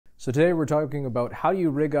So today we're talking about how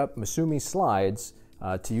you rig up Misumi slides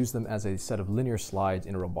to use them as a set of linear slides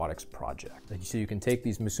in a robotics project. So you can take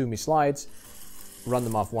these Misumi slides, run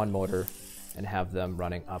them off one motor, and have them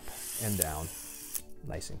running up and down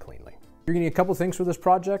nice and cleanly. You're gonna need a couple things for this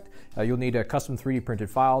project. You'll need a custom 3D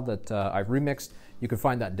printed file that I've remixed. You can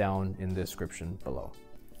find that down in the description below.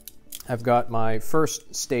 I've got my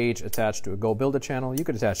first stage attached to a GoBilda channel. You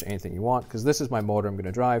could attach anything you want because this is my motor I'm going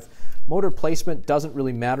to drive. Motor placement doesn't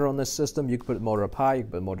really matter on this system. You can put the motor up high, you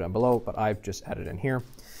can put the motor down below, but I've just added in here.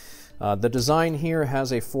 The design here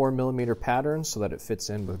has a 4mm pattern so that it fits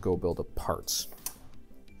in with GoBilda parts.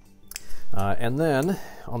 And then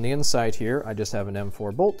on the inside here, I just have an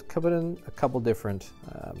M4 bolt covered in a couple different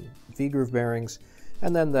V-groove bearings.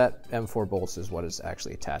 And then that M4 bolts is what is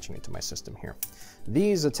actually attaching it to my system here.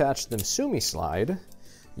 These attach the Misumi slide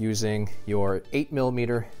using your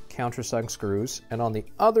 8mm countersunk screws. And on the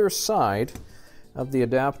other side of the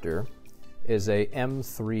adapter is a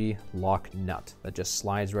M3 lock nut that just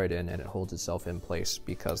slides right in and it holds itself in place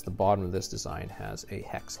because the bottom of this design has a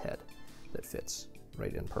hex head that fits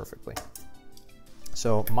right in perfectly.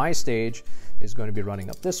 So my stage is going to be running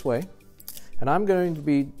up this way. And I'm going to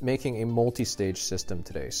be making a multi-stage system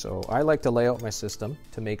today. So I like to lay out my system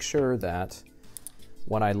to make sure that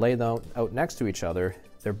when I lay them out next to each other,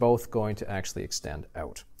 they're both going to actually extend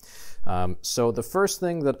out. So the first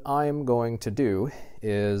thing that I'm going to do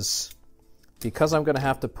is, because I'm going to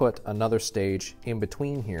have to put another stage in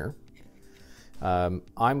between here, I'm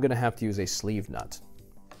going to have to use a sleeve nut.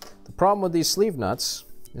 The problem with these sleeve nuts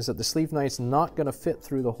is that the sleeve nut's not going to fit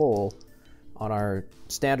through the hole on our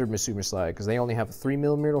standard Misumi slide because they only have a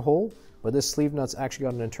 3mm hole, but this sleeve nut's actually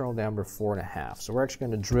got an internal diameter of 4.5. So we're actually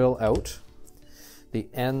going to drill out the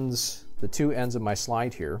ends, the two ends of my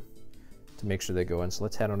slide here to make sure they go in. So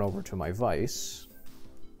let's head on over to my vise.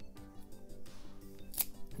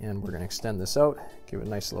 And we're going to extend this out, give it a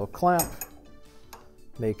nice little clamp,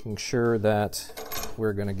 making sure that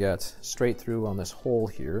we're going to get straight through on this hole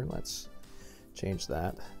here. Let's change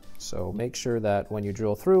that. So make sure that when you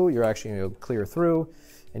drill through, you're actually going to clear through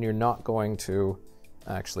and you're not going to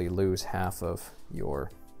actually lose half of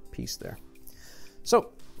your piece there.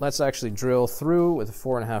 So let's actually drill through with a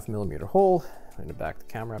 4.5mm hole. I'm going to back the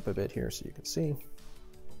camera up a bit here so you can see.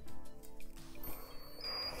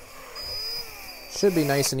 Should be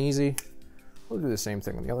nice and easy. We'll do the same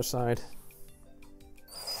thing on the other side.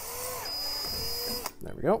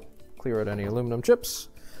 There we go. Clear out any aluminum chips.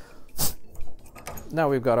 Now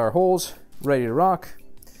we've got our holes ready to rock,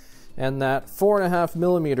 and that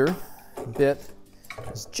 4.5mm bit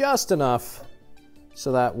is just enough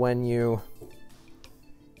so that when you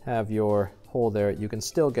have your hole there, you can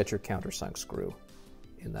still get your countersunk screw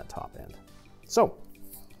in that top end. So,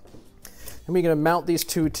 and we're going to mount these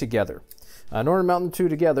two together. In order to mount the two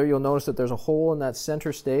together, you'll notice that there's a hole in that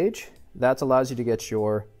center stage. That allows you to get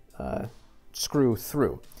your screw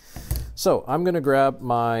through. So I'm going to grab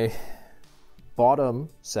my bottom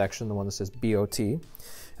section, the one that says BOT,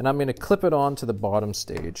 and I'm going to clip it onto the bottom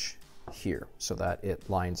stage here so that it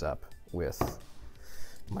lines up with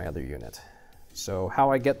my other unit. So how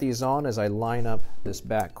I get these on is I line up this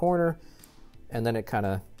back corner and then it kind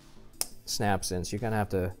of snaps in. So you kind of have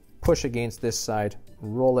to push against this side,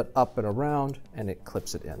 roll it up and around, and it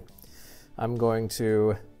clips it in. I'm going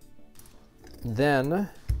to then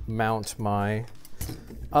mount my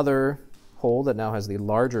other hole that now has the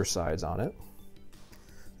larger sides on it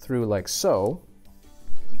through like so,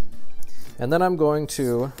 and then I'm going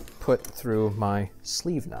to put through my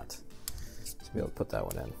sleeve nut to be able to put that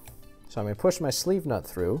one in. So I'm going to push my sleeve nut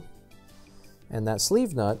through, and that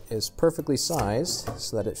sleeve nut is perfectly sized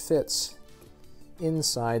so that it fits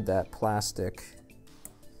inside that plastic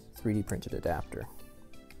 3D printed adapter.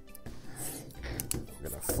 We're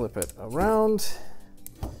going to flip it around,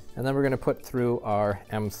 and then we're going to put through our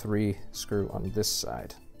M3 screw on this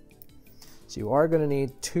side. So you are going to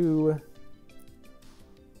need two.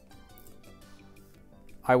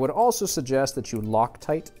 I would also suggest that you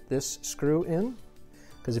Loctite this screw in,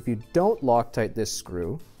 because if you don't Loctite this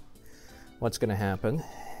screw, what's going to happen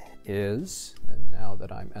is, and now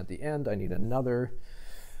that I'm at the end, I need another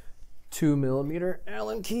 2mm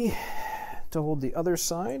Allen key to hold the other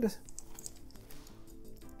side.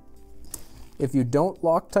 If you don't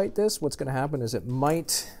Loctite this, what's going to happen is it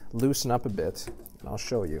might loosen up a bit. And I'll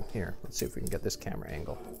show you here. Let's see if we can get this camera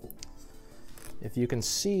angle. If you can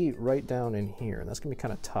see right down in here, and that's going to be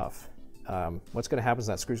kind of tough, what's going to happen is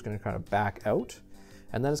that screw's going to kind of back out,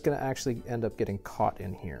 and then it's going to actually end up getting caught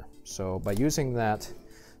in here. So by using that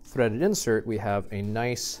threaded insert, we have a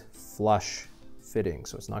nice flush fitting,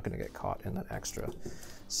 so it's not going to get caught in that extra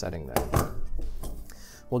setting there.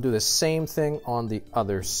 we'll do the same thing on the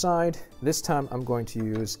other side. This time I'm going to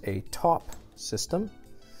use a top system,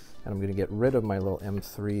 and I'm going to get rid of my little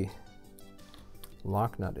M3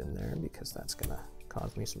 lock nut in there because that's going to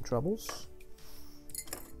cause me some troubles.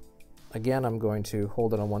 Again, I'm going to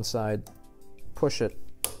hold it on one side, push it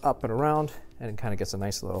up and around, and it kind of gets a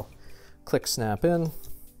nice little click snap in.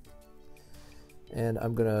 And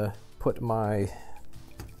I'm going to put my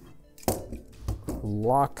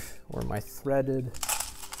lock or my threaded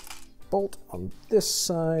bolt on this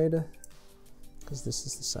side, because this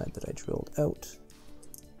is the side that I drilled out.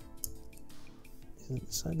 Is it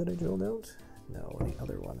the side that I drilled out? No, the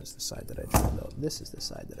other one is the side that I drilled out. This is the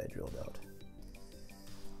side that I drilled out.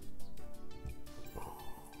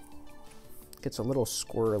 Gets a little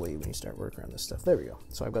squirrely when you start working on this stuff. There we go.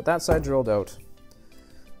 So I've got that side drilled out.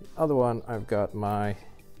 The other one, I've got my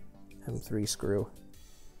M3 screw.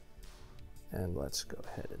 And let's go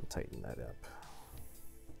ahead and tighten that up.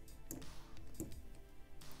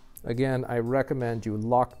 Again, I recommend you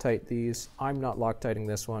Loctite these. I'm not Loctiting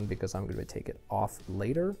this one because I'm going to take it off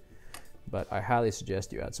later, but I highly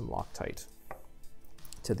suggest you add some Loctite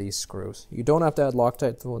to these screws. You don't have to add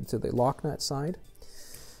Loctite to the lock nut side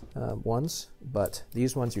ones, but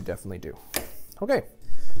these ones you definitely do. Okay,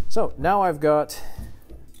 so now I've got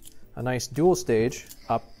a nice dual stage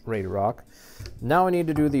up, ready to rock. Now I need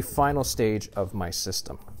to do the final stage of my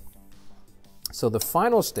system. So the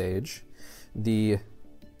final stage, the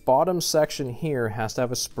bottom section here has to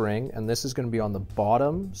have a spring, and this is going to be on the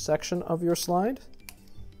bottom section of your slide.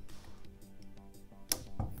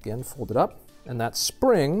 Again, fold it up, and that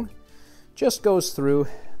spring just goes through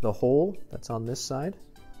the hole that's on this side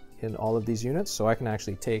in all of these units. So I can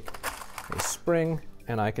actually take a spring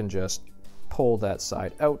and I can just pull that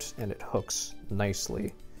side out, and it hooks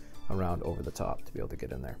nicely around over the top to be able to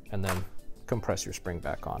get in there, and then compress your spring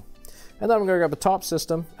back on. And then I'm going to grab a top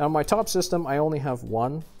system. And on my top system, I only have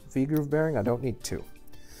one V-groove bearing. I don't need two.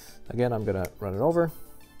 Again, I'm going to run it over.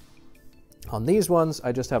 On these ones,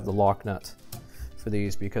 I just have the lock nut for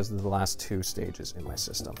these because of the last two stages in my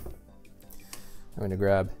system. I'm going to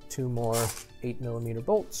grab two more 8mm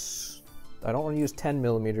bolts. I don't want to use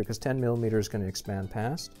 10mm because 10mm is going to expand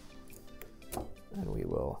past. And we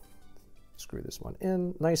will screw this one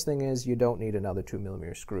in. Nice thing is you don't need another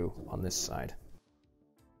 2mm screw on this side.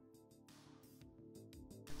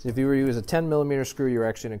 So if you were to use a 10mm screw, you're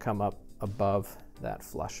actually going to come up above that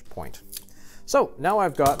flush point. So now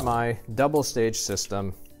I've got my double stage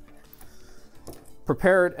system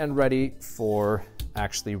prepared and ready for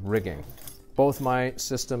actually rigging. Both my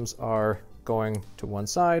systems are going to one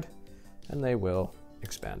side and they will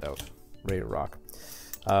expand out, ready to rock.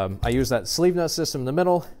 I use that sleeve nut system in the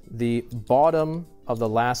middle. The bottom of the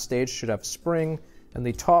last stage should have a spring, and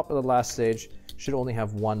the top of the last stage should only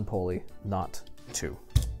have one pulley, not two.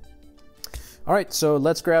 All right, so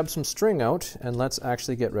let's grab some string out and let's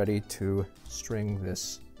actually get ready to string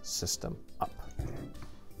this system up.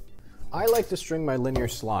 I like to string my linear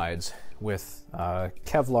slides with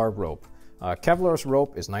Kevlar rope. Kevlar's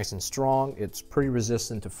rope is nice and strong. It's pretty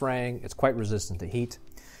resistant to fraying. It's quite resistant to heat.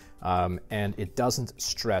 And it doesn't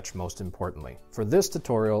stretch, most importantly. For this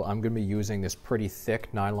tutorial, I'm going to be using this pretty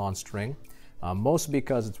thick nylon string, mostly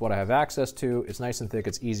because it's what I have access to. It's nice and thick,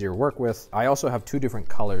 it's easier to work with. I also have two different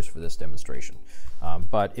colors for this demonstration.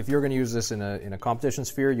 But if you're going to use this in a competition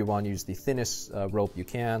sphere, you want to use the thinnest rope you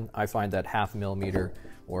can. I find that 0.5mm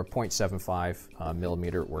or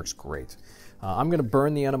 0.75mm works great. I'm going to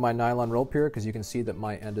burn the end of my nylon rope here because you can see that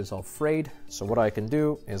my end is all frayed. So what I can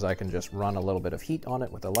do is I can just run a little bit of heat on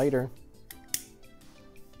it with a lighter.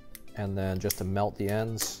 And then just to melt the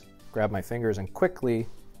ends, grab my fingers and quickly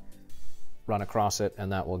run across it,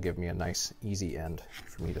 and that will give me a nice easy end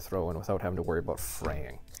for me to throw in without having to worry about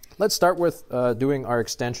fraying. Let's start with doing our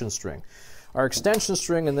extension string. Our extension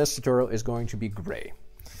string in this tutorial is going to be gray.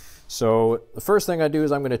 So the first thing I do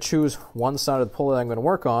is I'm going to choose one side of the pulley that I'm going to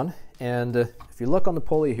work on. And if you look on the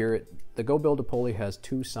pulley here, the GoBilda pulley has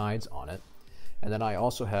two sides on it. And then I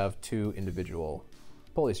also have two individual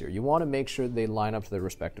pulleys here. You want to make sure they line up to their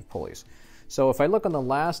respective pulleys. So if I look on the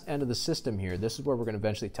last end of the system here, this is where we're going to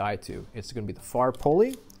eventually tie to. It's going to be the far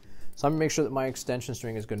pulley. So I'm going to make sure that my extension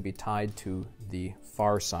string is going to be tied to the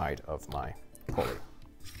far side of my pulley.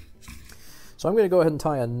 So I'm going to go ahead and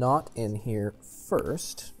tie a knot in here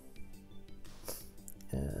first.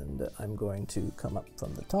 And I'm going to come up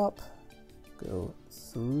from the top, go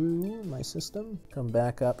through my system, come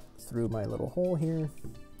back up through my little hole here.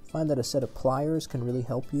 Find that a set of pliers can really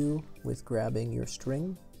help you with grabbing your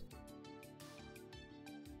string.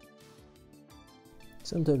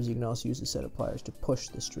 Sometimes you can also use a set of pliers to push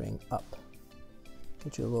the string up,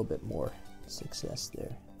 get you a little bit more Success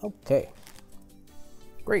there. Okay.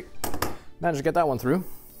 Great. Managed to get that one through.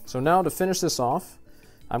 So now to finish this off,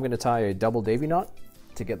 I'm going to tie a double Davy knot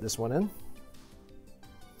to get this one in.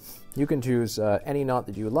 You can choose any knot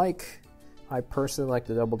that you like. I personally like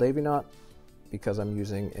the double Davy knot because I'm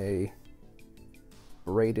using a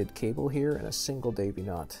braided cable here, and a single Davy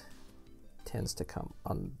knot tends to come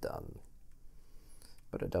undone.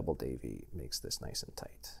 But a double Davy makes this nice and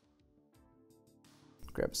tight.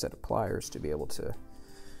 Grab a set of pliers to be able to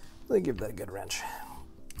really give that a good wrench.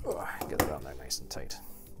 Oh, get it on there nice and tight.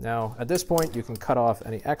 Now, at this point, you can cut off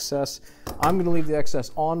any excess. I'm going to leave the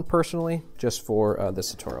excess on personally, just for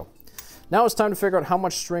this tutorial. Now it's time to figure out how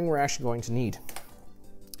much string we're actually going to need.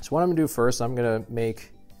 So what I'm going to do first, I'm going to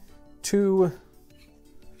make 2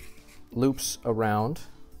 loops around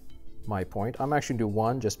my point. I'm actually going to do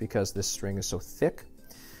 1 just because this string is so thick.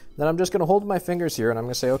 Then I'm just going to hold my fingers here and I'm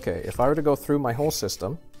going to say, okay, if I were to go through my whole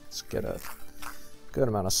system, let's get a good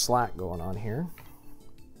amount of slack going on here.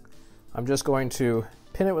 I'm just going to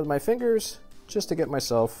pin it with my fingers just to get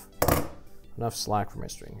myself enough slack for my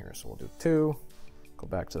string here. So we'll do 2, go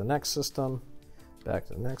back to the next system, back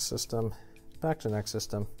to the next system, back to the next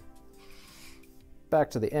system,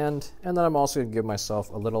 back to the end, and then I'm also going to give myself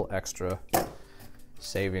a little extra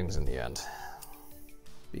savings in the end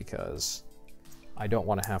because I don't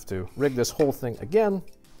want to have to rig this whole thing again.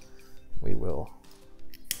 We will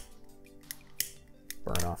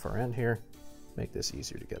burn off our end here, make this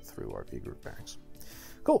easier to get through our V-groove bearings.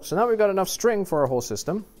 Cool, so now we've got enough string for our whole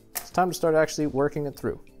system. It's time to start actually working it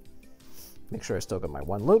through. Make sure I still got my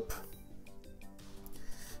 1 loop.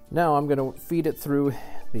 Now I'm going to feed it through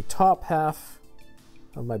the top half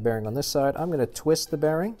of my bearing on this side. I'm going to twist the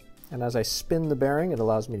bearing, and as I spin the bearing, it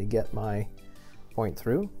allows me to get my point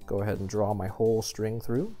through. Go ahead and draw my whole string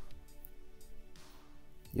through.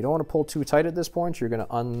 You don't want to pull too tight at this point. You're going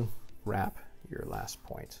to unwrap your last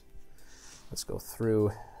point. Let's go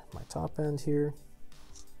through my top end here.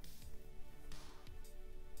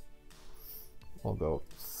 We'll go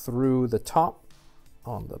through the top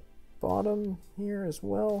on the bottom here as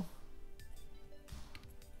well.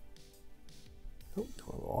 Oh,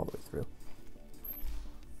 we'll go all the way through.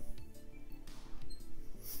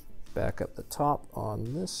 Back up the top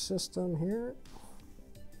on this system here.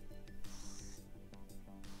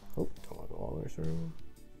 Oh, don't want to go all the way through.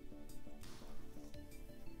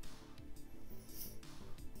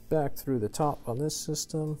 Back through the top on this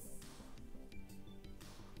system.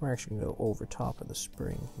 We're actually going to go over top of the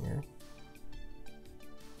spring here.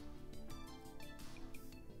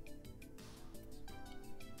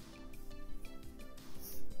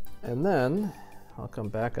 And then I'll come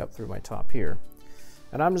back up through my top here.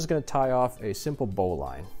 And I'm just going to tie off a simple bow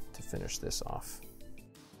line to finish this off.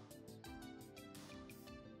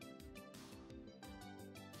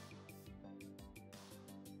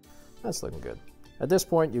 That's looking good. At this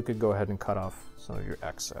point, you could go ahead and cut off some of your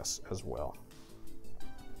excess as well.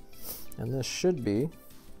 And this should be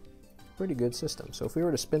a pretty good system. So if we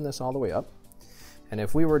were to spin this all the way up, and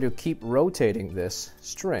if we were to keep rotating this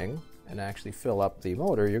string and actually fill up the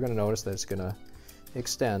motor, you're going to notice that it's going to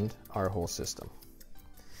extend our whole system.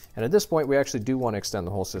 And at this point, we actually do want to extend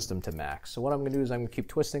the whole system to max. So what I'm going to do is I'm going to keep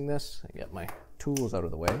twisting this and get my tools out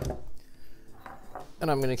of the way.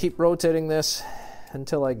 And I'm going to keep rotating this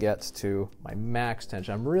until I get to my max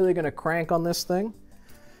tension. I'm really going to crank on this thing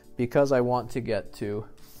because I want to get to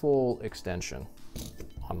full extension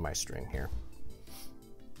on my string here.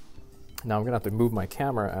 Now I'm going to have to move my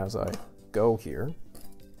camera as I go here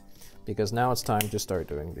because now it's time to start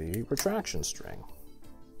doing the retraction string.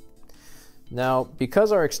 Now,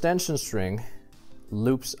 because our extension string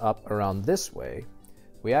loops up around this way,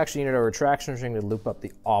 we actually need our retraction string to loop up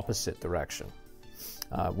the opposite direction.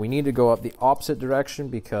 We need to go up the opposite direction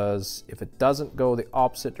because if it doesn't go the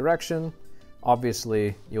opposite direction,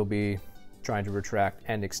 obviously you'll be trying to retract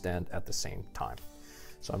and extend at the same time.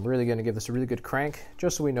 So I'm really going to give this a really good crank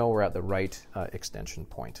just so we know we're at the right extension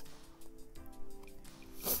point.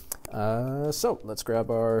 So let's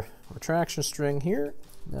grab our retraction string here.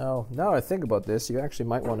 Now I think about this, you actually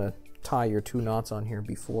might want to tie your 2 knots on here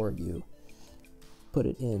before you put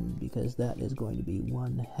it in because that is going to be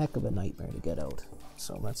one heck of a nightmare to get out.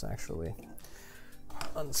 So let's actually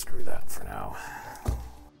unscrew that for now.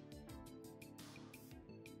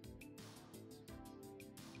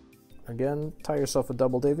 Again, tie yourself a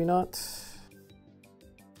double Davy knot.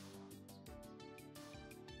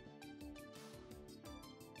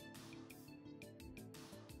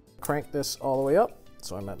 Crank this all the way up,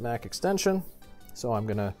 so I'm at max extension. So I'm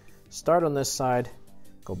gonna start on this side,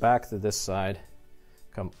 go back to this side,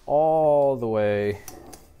 come all the way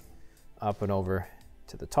up and over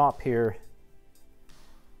to the top here,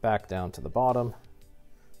 back down to the bottom,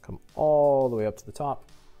 come all the way up to the top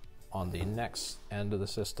on the next end of the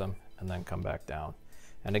system, and then come back down.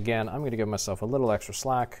 And again, I'm going to give myself a little extra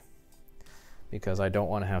slack because I don't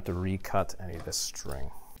want to have to recut any of this string.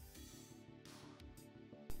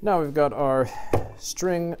 Now we've got our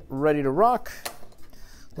string ready to rock.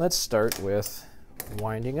 Let's start with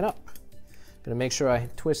winding it up. I'm going to make sure I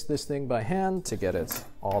twist this thing by hand to get it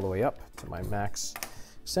all the way up to my max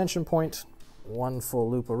extension point. One full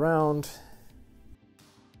loop around.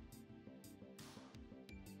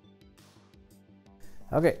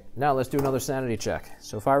 Okay, now let's do another sanity check.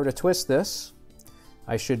 So if I were to twist this,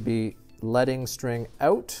 I should be letting string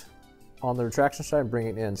out on the retraction side and bring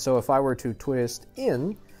it in. So if I were to twist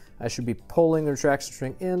in, I should be pulling the retraction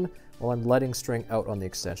string in while I'm letting string out on the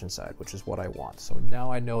extension side, which is what I want. So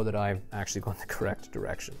now I know that I'm actually going the correct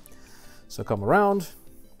direction. So come around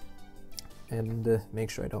and make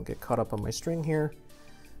sure I don't get caught up on my string here.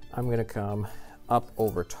 I'm going to come up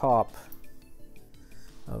over top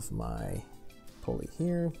of my pulley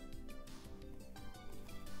here.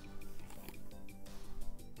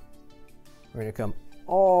 We're going to come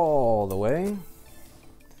all the way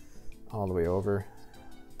over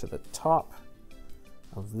to the top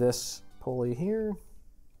of this pulley here.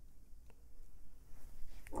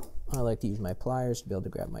 I like to use my pliers to be able to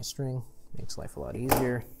grab my string. Makes life a lot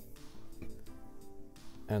easier.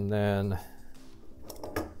 And then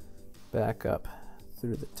back up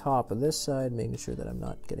through the top of this side, making sure that I'm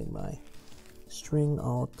not getting my string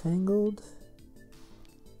all tangled.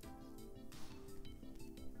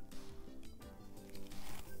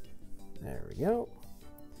 There we go.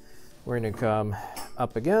 We're going to come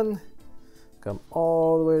up again, come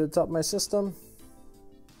all the way to the top of my system.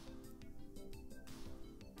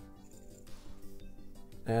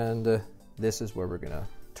 And this is where we're going to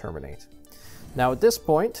terminate. Now at this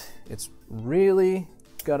point, it's really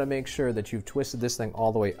got to make sure that you've twisted this thing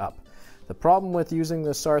all the way up. The problem with using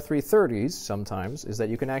the SAR 330s sometimes is that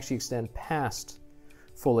you can actually extend past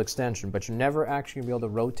full extension, but you're never actually going to be able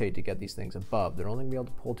to rotate to get these things above. They're only going to be able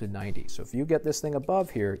to pull to 90. So if you get this thing above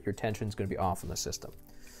here, your tension is going to be off in the system.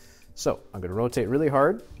 So I'm going to rotate really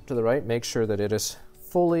hard to the right, make sure that it is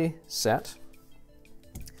fully set.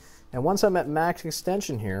 And once I'm at max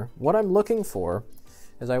extension here, what I'm looking for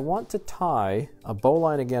is I want to tie a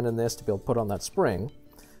bowline again in this to be able to put on that spring,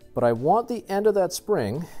 but I want the end of that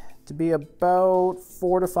spring to be about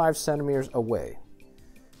 4 to 5 centimeters away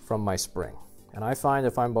from my spring. And I find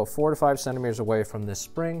if I'm about 4 to 5 centimeters away from this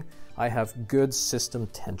spring, I have good system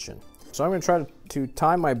tension. So I'm going to try to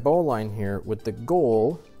tie my bowline here with the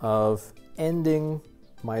goal of ending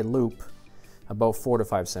my loop about 4 to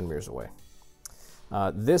 5 centimeters away.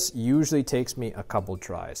 This usually takes me a couple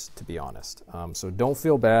tries, to be honest. So don't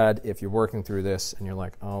feel bad if you're working through this and you're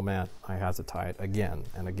like, oh man, I have to tie it again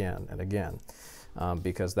and again and again,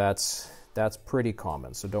 because that's pretty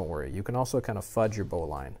common. So don't worry. You can also kind of fudge your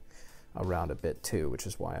bowline around a bit too, which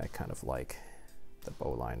is why I kind of like the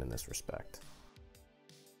bowline in this respect.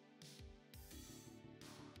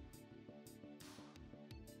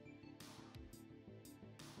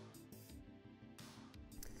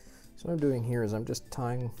 So what I'm doing here is I'm just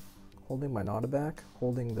holding my knot back,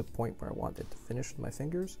 holding the point where I want it to finish with my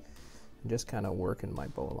fingers, and just kind of working my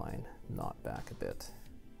bowline knot back a bit.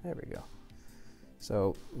 There we go.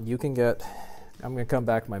 So you can get, I'm going to come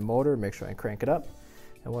back to my motor, make sure I crank it up,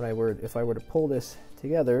 and if I were to pull this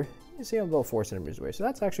together, you see I'm about 4 centimeters away. So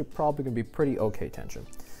that's actually probably going to be pretty okay tension.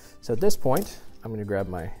 So at this point, I'm going to grab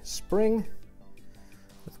my spring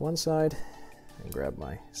with one side and grab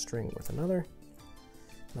my string with another.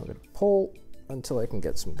 I'm going to pull until I can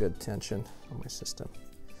get some good tension on my system,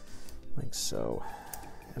 like so.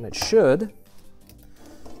 And it should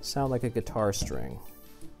sound like a guitar string.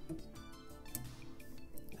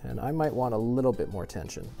 And I might want a little bit more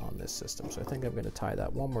tension on this system, so I think I'm going to tie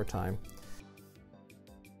that one more time.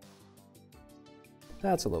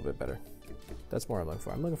 That's a little bit better. That's more I'm looking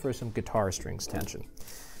for. I'm looking for some guitar strings tension.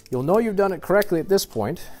 You'll know you've done it correctly at this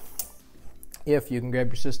point if you can grab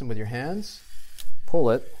your system with your hands, pull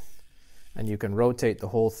it, and you can rotate the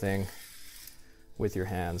whole thing with your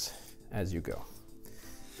hands as you go.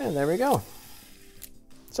 And there we go.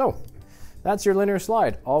 So that's your linear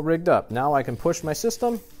slide all rigged up. Now I can push my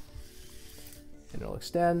system and it'll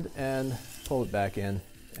extend and pull it back in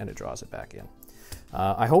and it draws it back in.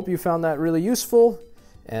 I hope you found that really useful,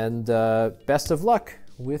 and best of luck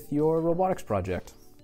with your robotics project.